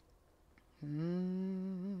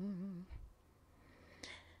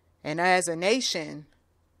 And as a nation,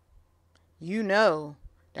 you know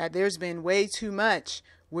that there's been way too much.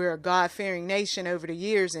 We're a God-fearing nation over the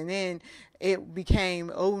years, and then it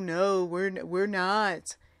became, oh no, we're not.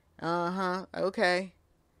 Okay.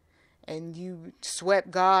 And you swept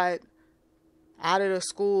God out of the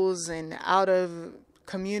schools and out of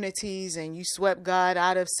communities, and you swept God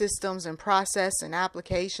out of systems and process and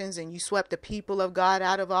applications, and you swept the people of God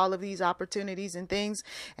out of all of these opportunities and things,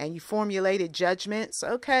 and you formulated judgments.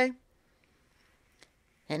 Okay.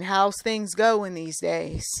 And how's things go in these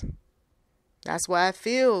days? That's why it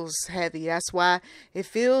feels heavy. That's why it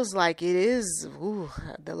feels like it is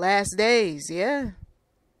the last days. Yeah.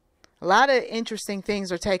 A lot of interesting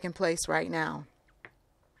things are taking place right now.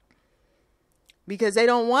 Because they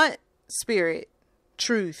don't want spirit,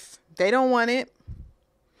 truth. They don't want it.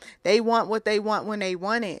 They want what they want when they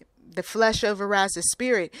want it. The flesh overrides the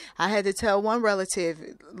spirit. I had to tell one relative,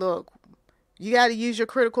 look, you got to use your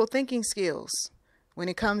critical thinking skills when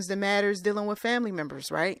it comes to matters dealing with family members,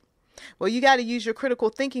 right? Well, you got to use your critical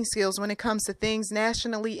thinking skills when it comes to things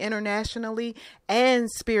nationally, internationally, and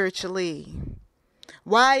spiritually.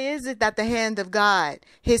 Why is it that the hand of God,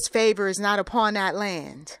 his favor, is not upon that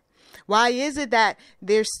land? Why is it that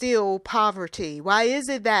there's still poverty? Why is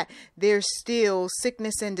it that there's still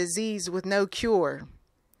sickness and disease with no cure?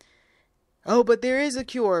 Oh, but there is a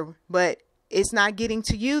cure, but it's not getting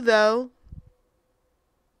to you though.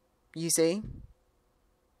 You see?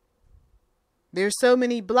 There's so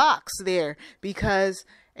many blocks there because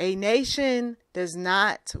a nation does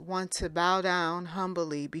not want to bow down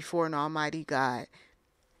humbly before an almighty God.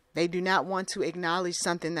 They do not want to acknowledge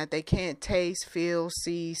something that they can't taste, feel,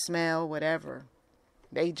 see, smell, whatever.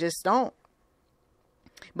 They just don't.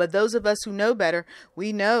 But those of us who know better,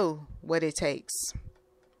 we know what it takes.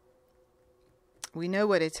 We know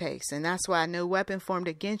what it takes. And that's why no weapon formed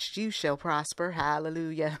against you shall prosper.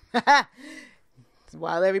 Hallelujah.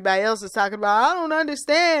 While everybody else is talking about, I don't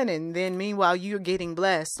understand. And then meanwhile, you're getting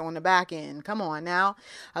blessed on the back end. Come on now.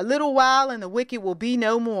 A little while and the wicked will be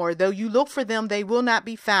no more. Though you look for them, they will not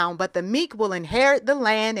be found. But the meek will inherit the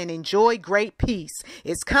land and enjoy great peace.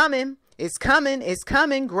 It's coming. It's coming. It's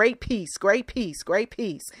coming. Great peace. Great peace. Great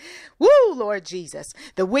peace. Woo, Lord Jesus.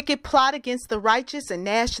 The wicked plot against the righteous and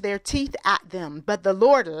gnash their teeth at them. But the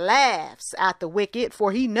Lord laughs at the wicked,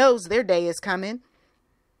 for he knows their day is coming.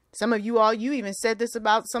 Some of you all, you even said this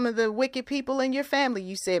about some of the wicked people in your family.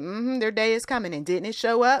 You said, their day is coming. And didn't it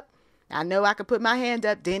show up? I know I could put my hand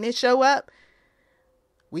up. Didn't it show up?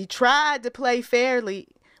 We tried to play fairly.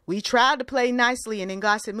 We tried to play nicely. And then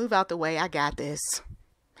God said, move out the way. I got this.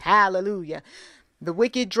 Hallelujah. The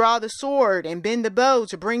wicked draw the sword and bend the bow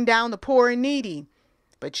to bring down the poor and needy.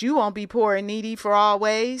 But you won't be poor and needy for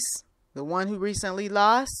always. The one who recently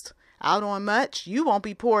lost out on much, you won't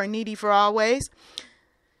be poor and needy for always.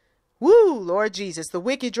 Woo, Lord Jesus. The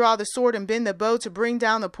wicked draw the sword and bend the bow to bring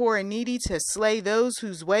down the poor and needy, to slay those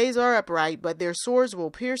whose ways are upright, but their swords will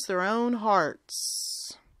pierce their own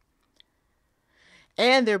hearts,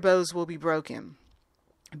 and their bows will be broken.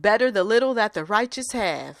 Better the little that the righteous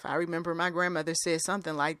have. I remember my grandmother said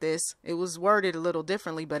something like this. It was worded a little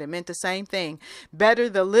differently, but it meant the same thing. Better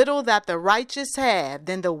the little that the righteous have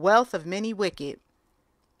than the wealth of many wicked.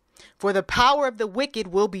 For the power of the wicked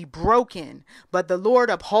will be broken, but the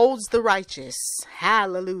Lord upholds the righteous.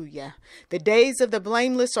 Hallelujah. The days of the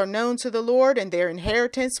blameless are known to the Lord, and their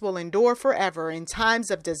inheritance will endure forever. In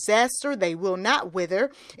times of disaster, they will not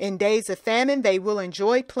wither. In days of famine, they will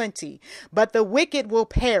enjoy plenty. But the wicked will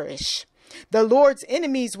perish. The Lord's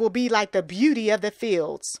enemies will be like the beauty of the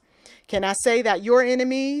fields. Can I say that your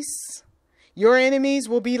enemies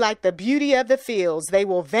will be like the beauty of the fields? They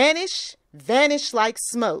will vanish like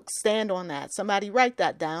smoke. Stand on that. Somebody write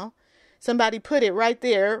that down. Somebody put it right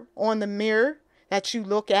there on the mirror that you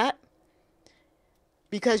look at,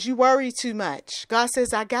 because you worry too much. God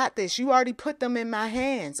says, I got this. You already put them in my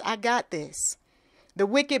hands. I got this. The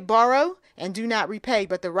wicked borrow and do not repay,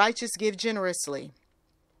 but the righteous give generously.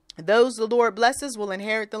 Those the Lord blesses will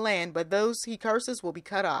inherit the land, but those he curses will be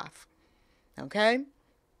cut off. Okay?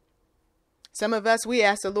 Some of us, we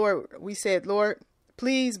asked the Lord, we said, Lord,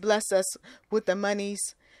 please bless us with the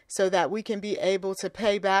monies so that we can be able to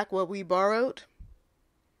pay back what we borrowed.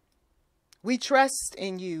 We trust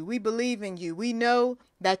in you. We believe in you. We know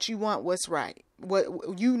that you want what's right. We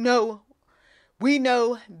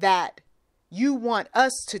know that you want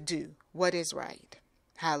us to do what is right.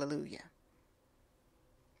 Hallelujah.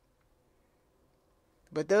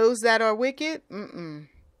 But those that are wicked,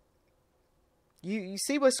 You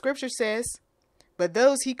see what scripture says? But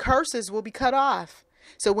those he curses will be cut off.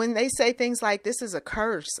 So when they say things like, this is a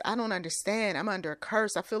curse, I don't understand. I'm under a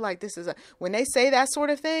curse. I feel like this is when they say that sort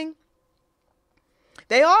of thing,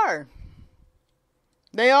 they are.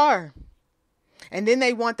 And then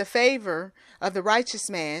they want the favor of the righteous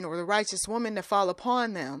man or the righteous woman to fall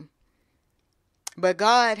upon them. But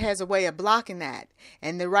God has a way of blocking that.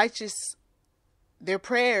 And the righteous, their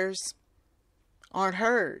prayers aren't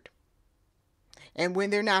heard. And when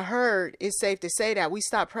they're not heard, it's safe to say that we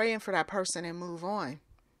stop praying for that person and move on.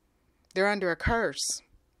 They're under a curse.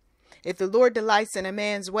 If the Lord delights in a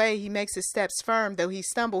man's way, he makes his steps firm. Though he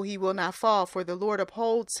stumble, he will not fall, for the Lord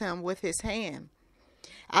upholds him with his hand.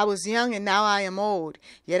 I was young and now I am old,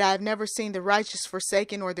 yet I have never seen the righteous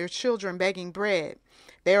forsaken or their children begging bread.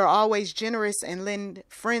 They are always generous and lend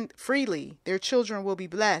freely. Their children will be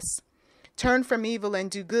blessed. Turn from evil and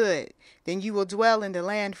do good, then you will dwell in the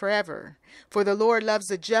land forever. For the Lord loves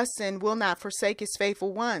the just and will not forsake his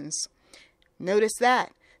faithful ones. Notice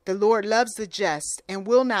that. The Lord loves the just and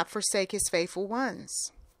will not forsake his faithful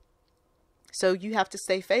ones. So you have to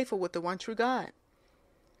stay faithful with the one true God.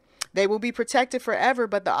 They will be protected forever,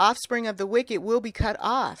 but the offspring of the wicked will be cut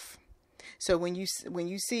off. So when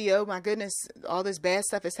you see, oh my goodness, all this bad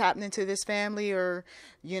stuff is happening to this family, or,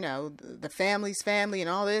 the family's family and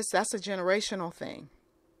all this, that's a generational thing.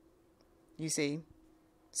 You see?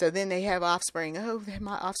 So then they have offspring. Oh,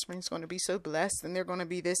 my offspring's going to be so blessed and they're going to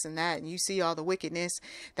be this and that. And you see all the wickedness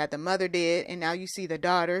that the mother did. And now you see the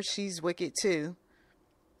daughter. She's wicked too.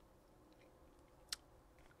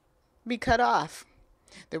 be cut off.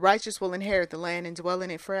 The righteous will inherit the land and dwell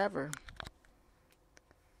in it forever.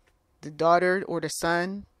 The daughter or the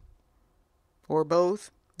son or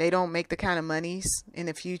both, they don't make the kind of monies in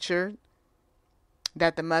the future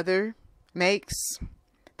that the mother makes.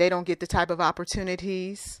 They don't get the type of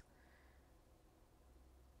opportunities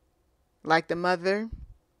like the mother.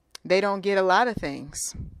 They don't get a lot of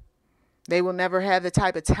things. They will never have the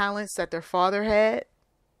type of talents that their father had.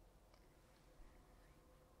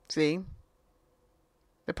 See?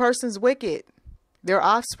 The person's wicked. Their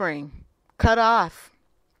offspring cut off.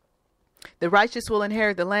 The righteous will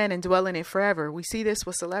inherit the land and dwell in it forever. We see this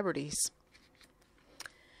with celebrities.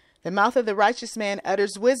 The mouth of the righteous man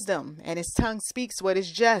utters wisdom, and his tongue speaks what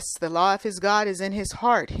is just. The law of his God is in his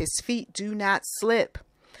heart. His feet do not slip.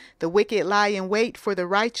 The wicked lie in wait for the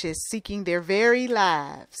righteous, seeking their very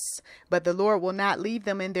lives. But the Lord will not leave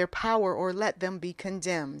them in their power or let them be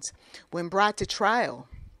condemned when brought to trial.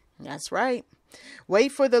 That's right.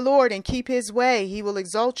 Wait for the Lord and keep his way. He will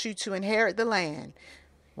exalt you to inherit the land.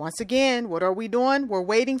 Once again, what are we doing? We're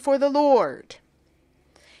waiting for the Lord.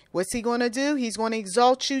 What's he going to do? He's going to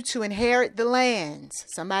exalt you to inherit the land.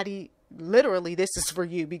 Somebody, literally, this is for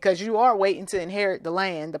you because you are waiting to inherit the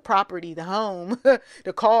land, the property, the home,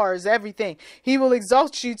 the cars, everything. He will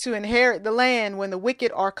exalt you to inherit the land when the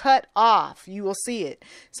wicked are cut off. You will see it.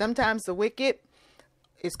 Sometimes the wicked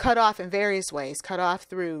is cut off in various ways. Cut off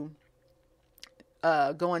through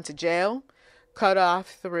going to jail, cut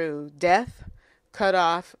off through death, cut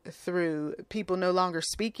off through people no longer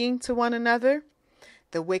speaking to one another.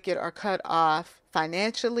 The wicked are cut off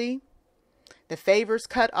financially. The favors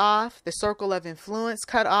cut off. The circle of influence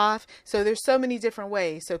cut off. So there's so many different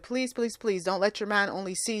ways. So please, please, please don't let your mind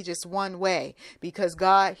only see just one way, because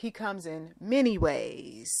God, he comes in many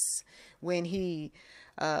ways when he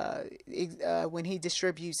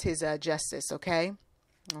distributes his justice. Okay.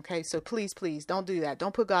 Okay, so please, please don't do that.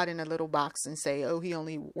 Don't put God in a little box and say, oh, he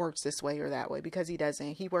only works this way or that way, because he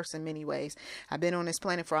doesn't. He works in many ways. I've been on this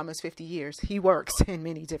planet for almost 50 years. He works in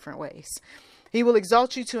many different ways. He will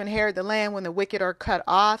exalt you to inherit the land when the wicked are cut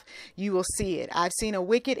off. You will see it. I've seen a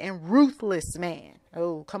wicked and ruthless man.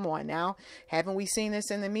 Oh, come on now. Haven't we seen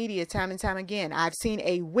this in the media time and time again? I've seen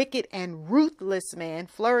a wicked and ruthless man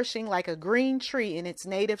flourishing like a green tree in its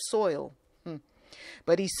native soil.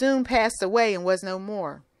 But he soon passed away and was no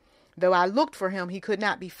more. Though I looked for him, he could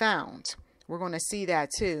not be found. We're going to see that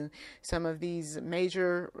too. Some of these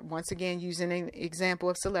major, once again, using an example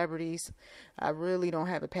of celebrities. I really don't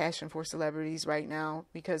have a passion for celebrities right now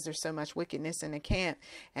because there's so much wickedness in the camp.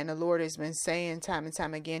 And the Lord has been saying time and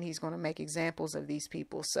time again, he's going to make examples of these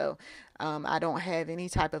people. So I don't have any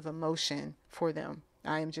type of emotion for them.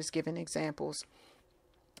 I am just giving examples.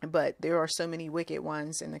 But there are so many wicked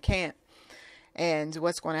ones in the camp. And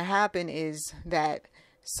what's going to happen is that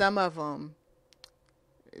some of them,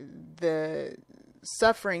 the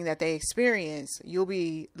suffering that they experience, you'll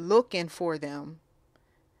be looking for them,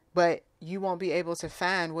 but you won't be able to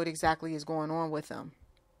find what exactly is going on with them.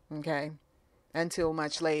 Okay. Until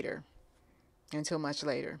much later.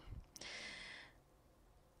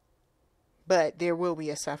 But there will be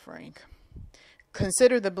a suffering.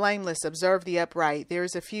 Consider the blameless, observe the upright. There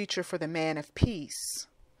is a future for the man of peace.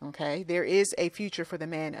 Okay, there is a future for the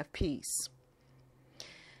man of peace.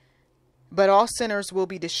 But all sinners will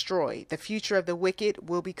be destroyed. The future of the wicked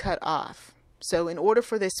will be cut off. So in order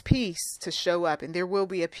for this peace to show up, and there will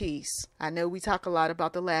be a peace. I know we talk a lot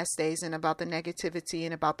about the last days and about the negativity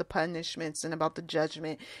and about the punishments and about the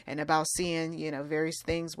judgment and about seeing, various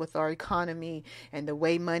things with our economy and the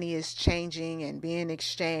way money is changing and being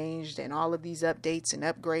exchanged and all of these updates and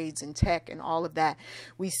upgrades and tech and all of that.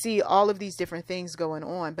 We see all of these different things going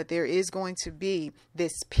on, but there is going to be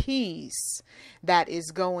this peace that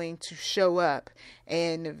is going to show up.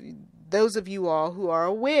 And those of you all who are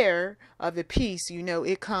aware of the peace,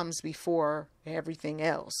 it comes before everything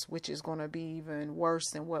else, which is going to be even worse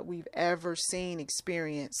than what we've ever seen,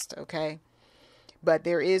 experienced. Okay. But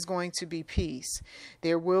there is going to be peace.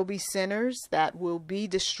 There will be sinners that will be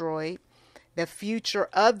destroyed. The future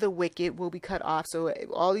of the wicked will be cut off. So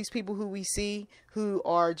all these people who we see who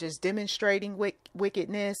are just demonstrating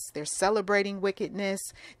wickedness, they're celebrating wickedness,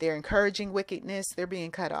 they're encouraging wickedness, they're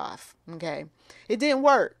being cut off. Okay. It didn't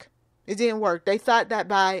work. They thought that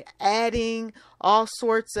by adding all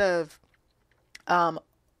sorts of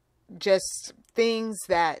just things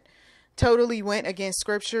that totally went against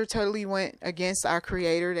scripture, totally went against our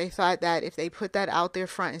creator. They thought that if they put that out there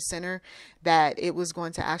front and center, that it was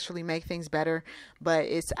going to actually make things better. But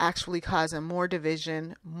it's actually causing more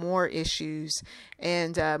division, more issues,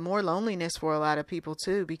 and more loneliness for a lot of people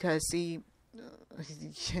too. Because see,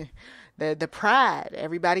 the pride.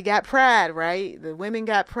 Everybody got pride, right? The women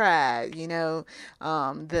got pride,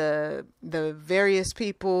 the various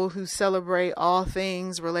people who celebrate all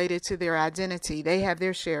things related to their identity, they have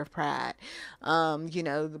their share of pride.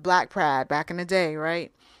 The black pride back in the day,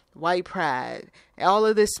 right? White pride, all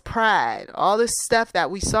of this pride, all this stuff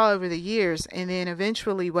that we saw over the years. And then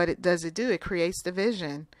eventually what it does, it creates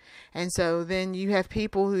division. And so then you have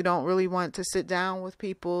people who don't really want to sit down with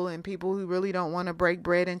people, and people who really don't want to break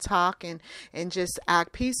bread and talk and just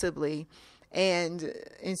act peaceably. And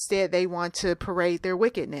instead they want to parade their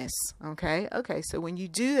wickedness. Okay. So when you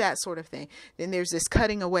do that sort of thing, then there's this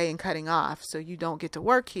cutting away and cutting off. So you don't get to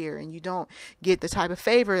work here, and you don't get the type of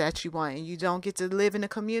favor that you want, and you don't get to live in a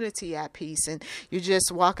community at peace, and you're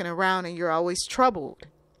just walking around and you're always troubled.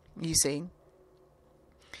 You see,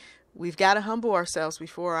 we've got to humble ourselves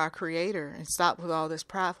before our Creator and stop with all this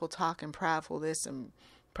prideful talk and prideful this and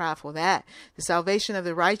prideful that. The salvation of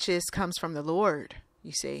the righteous comes from the Lord.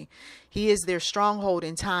 You see, He is their stronghold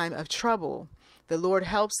in time of trouble. The Lord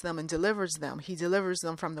helps them and delivers them. He delivers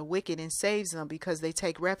them from the wicked and saves them because they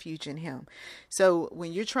take refuge in Him. So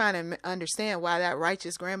when you're trying to understand why that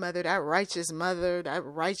righteous grandmother, that righteous mother, that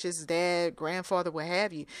righteous dad, grandfather, what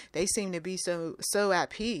have you, they seem to be so at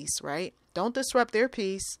peace, right? Don't disrupt their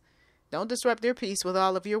peace. Don't disrupt their peace with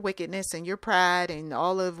all of your wickedness and your pride and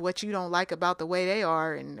all of what you don't like about the way they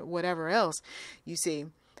are and whatever else. You see,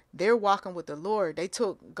 they're walking with the Lord. They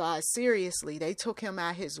took God seriously. They took Him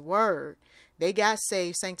at His word. They got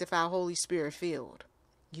saved, sanctified, Holy Spirit filled.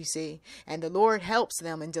 You see, and the Lord helps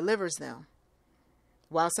them and delivers them.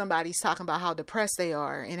 While somebody's talking about how depressed they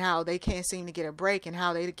are and how they can't seem to get a break and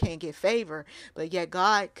how they can't get favor, but yet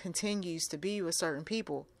God continues to be with certain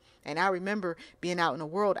people. And I remember being out in the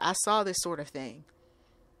world, I saw this sort of thing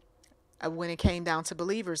when it came down to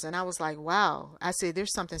believers. And I was like, wow, I said,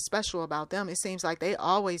 there's something special about them. It seems like they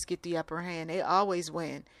always get the upper hand. They always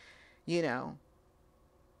win,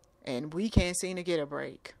 and we can't seem to get a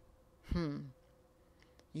break.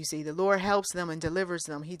 You see, the Lord helps them and delivers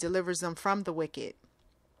them. He delivers them from the wicked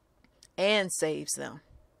and saves them.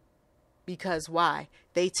 Because why?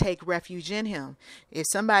 They take refuge in Him. If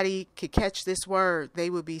somebody could catch this word,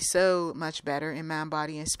 they would be so much better in mind,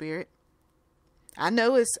 body, and spirit. I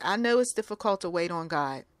know it's difficult to wait on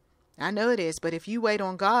God. I know it is. But if you wait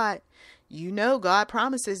on God, God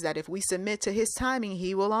promises that if we submit to His timing,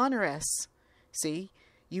 He will honor us. See,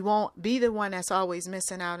 you won't be the one that's always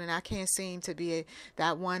missing out. And I can't seem to be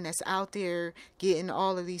that one that's out there getting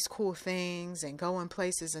all of these cool things and going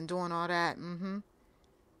places and doing all that.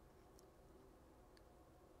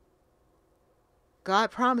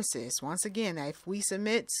 God promises, once again, that if we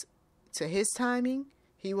submit to His timing,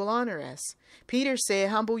 He will honor us. Peter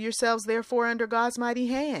said, humble yourselves, therefore, under God's mighty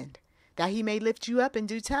hand, that He may lift you up in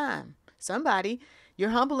due time. Somebody,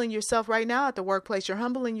 you're humbling yourself right now at the workplace. You're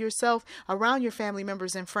humbling yourself around your family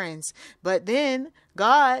members and friends. But then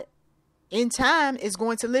God, in time, is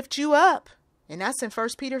going to lift you up. And that's in 1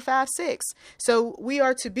 Peter 5:6. So we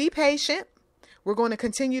are to be patient. We're going to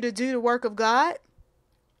continue to do the work of God.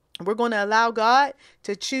 We're going to allow God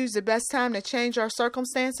to choose the best time to change our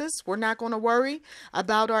circumstances. We're not going to worry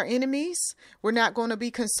about our enemies. We're not going to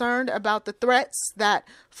be concerned about the threats that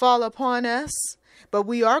fall upon us. But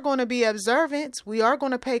we are going to be observant. We are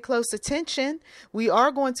going to pay close attention. We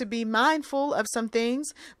are going to be mindful of some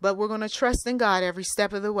things, but we're going to trust in God every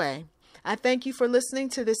step of the way. I thank you for listening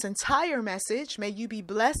to this entire message. May you be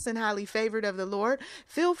blessed and highly favored of the Lord.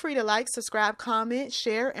 Feel free to like, subscribe, comment,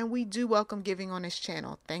 share, and we do welcome giving on this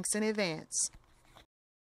channel. Thanks in advance.